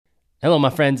Hello,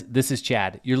 my friends. This is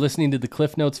Chad. You're listening to the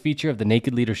Cliff Notes feature of the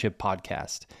Naked Leadership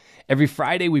Podcast. Every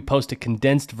Friday, we post a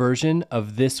condensed version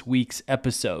of this week's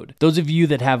episode. Those of you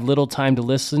that have little time to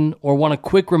listen or want a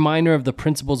quick reminder of the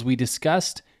principles we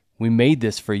discussed, we made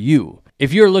this for you.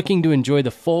 If you're looking to enjoy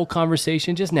the full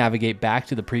conversation, just navigate back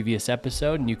to the previous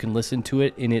episode and you can listen to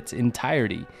it in its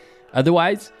entirety.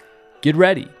 Otherwise, get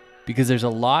ready because there's a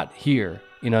lot here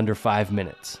in under 5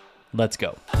 minutes. Let's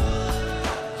go.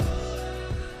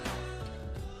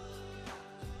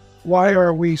 Why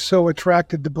are we so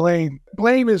attracted to blame?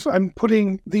 Blame is I'm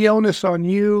putting the onus on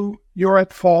you, you're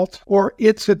at fault, or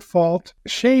it's at fault.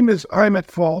 Shame is I'm at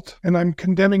fault, and I'm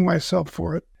condemning myself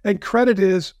for it. And credit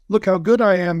is, look how good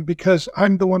I am because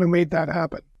I'm the one who made that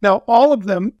happen. Now, all of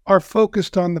them are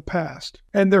focused on the past,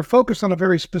 and they're focused on a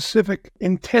very specific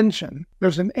intention.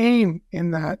 There's an aim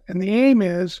in that, and the aim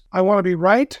is, I want to be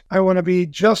right, I want to be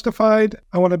justified,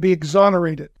 I want to be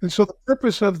exonerated. And so the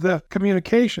purpose of the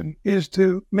communication is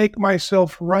to make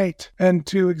myself right and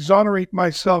to exonerate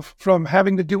myself from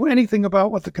having to do anything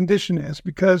about what the condition is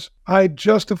because I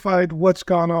justified what's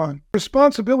gone on.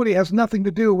 Responsibility has nothing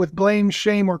to do with blame,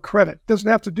 shame, or credit. It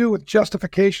doesn't have to do with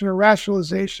justification or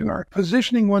rationalization or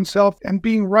positioning oneself and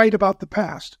being right about the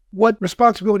past. What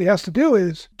responsibility has to do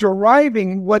is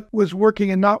deriving what was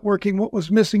working and not working, what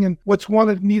was missing and what's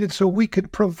wanted and needed so we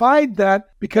could provide that,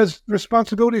 because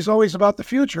responsibility is always about the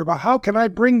future, about how can I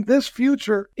bring this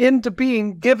future into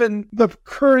being given the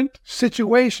current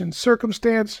situation,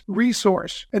 circumstance,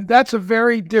 resource. And that's a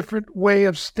very different way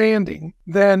of standing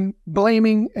than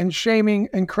blaming and shaming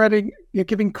and crediting.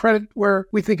 Giving credit where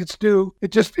we think it's due.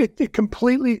 It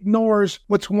completely ignores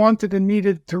what's wanted and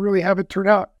needed to really have it turn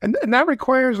out. And that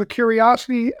requires a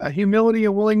curiosity, a humility,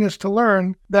 a willingness to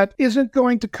learn that isn't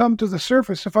going to come to the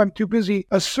surface if I'm too busy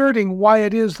asserting why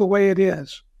it is the way it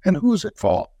is and who's at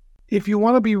fault. If you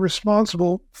want to be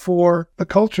responsible for the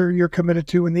culture you're committed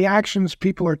to and the actions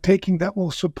people are taking that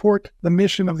will support the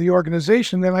mission of the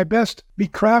organization, then I best be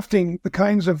crafting the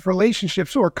kinds of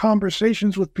relationships or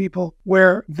conversations with people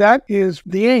where that is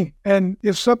the aim. And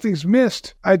if something's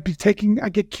missed, I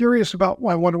get curious about,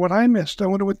 well, I wonder what I missed. I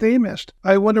wonder what they missed.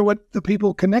 I wonder what the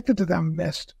people connected to them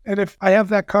missed. And if I have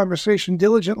that conversation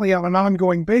diligently on an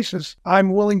ongoing basis,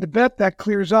 I'm willing to bet that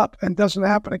clears up and doesn't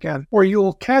happen again, or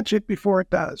you'll catch it before it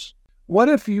does. What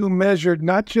if you measured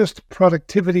not just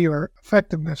productivity or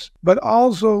effectiveness, but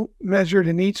also measured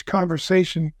in each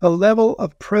conversation the level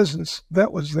of presence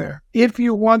that was there? If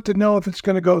you want to know if it's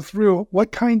going to go through,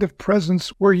 what kind of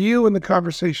presence were you in the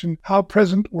conversation? How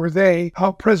present were they?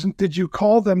 How present did you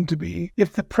call them to be?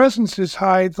 If the presence is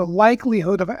high, the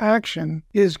likelihood of action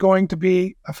is going to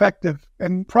be effective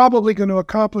and probably going to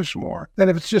accomplish more than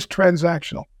if it's just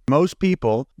transactional. Most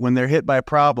people, when they're hit by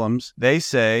problems, they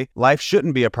say, life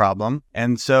shouldn't be a problem.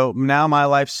 And so now my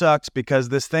life sucks because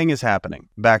this thing is happening.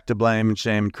 Back to blame and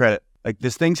shame and credit. Like,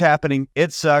 this thing's happening,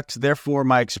 it sucks, therefore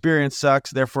my experience sucks,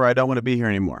 therefore I don't want to be here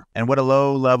anymore. And what a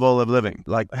low level of living.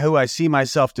 Like, who I see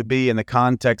myself to be in the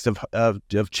context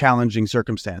of challenging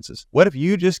circumstances. What if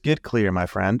you just get clear, my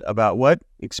friend, about what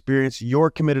experience you're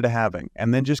committed to having,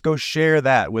 and then just go share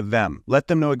that with them. Let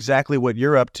them know exactly what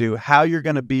you're up to, how you're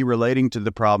going to be relating to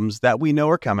the problems that we know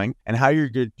are coming, and how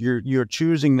you're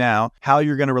choosing now how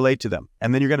you're going to relate to them.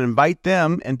 And then you're going to invite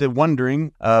them into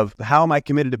wondering of, how am I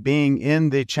committed to being in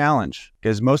the challenge?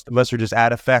 Because most of us are just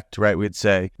at effect, right? We'd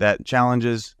say that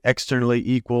challenges externally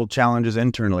equal challenges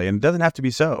internally, and it doesn't have to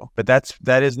be so. But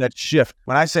that is that shift.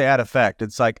 When I say at effect,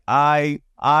 it's like I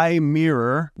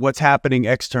mirror what's happening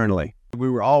externally. We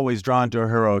were always drawn to a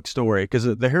heroic story because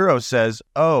the hero says,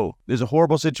 oh, there's a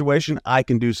horrible situation. I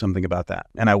can do something about that.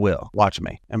 And I will. Watch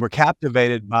me. And we're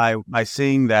captivated by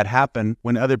seeing that happen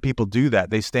when other people do that.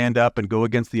 They stand up and go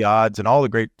against the odds, and all the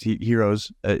great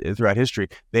heroes throughout history,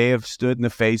 they have stood in the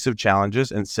face of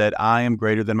challenges and said, I am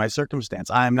greater than my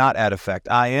circumstance. I am not at effect.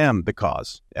 I am the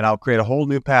cause. And I'll create a whole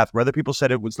new path where other people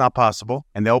said it was not possible,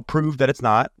 and they'll prove that it's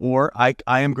not, or I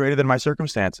am greater than my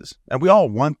circumstances. And we all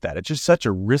want that. It's just such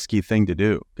a risky thing to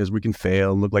do because we can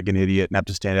fail and look like an idiot and have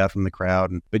to stand out from the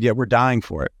crowd, but yet we're dying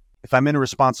for it. If I'm in a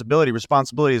responsibility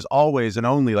is always and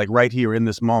only like right here in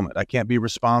this moment. I can't be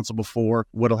responsible for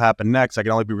what'll happen next. I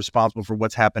can only be responsible for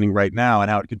what's happening right now and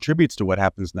how it contributes to what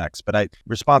happens next. But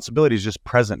responsibility is just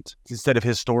present instead of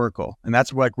historical. And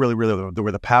that's like really where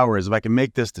the power is. If I can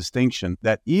make this distinction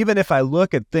that even if I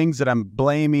look at things that I'm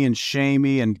blamey and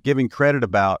shamey and giving credit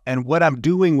about and what I'm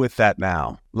doing with that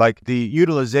now, like the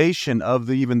utilization of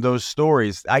even those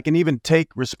stories, I can even take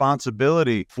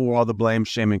responsibility for all the blame,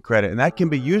 shame, and credit. And that can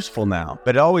be useful successful now.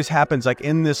 But it always happens like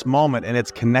in this moment, and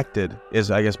it's connected,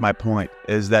 is I guess my point,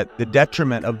 is that the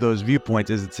detriment of those viewpoints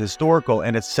is it's historical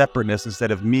and it's separateness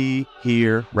instead of me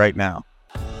here right now.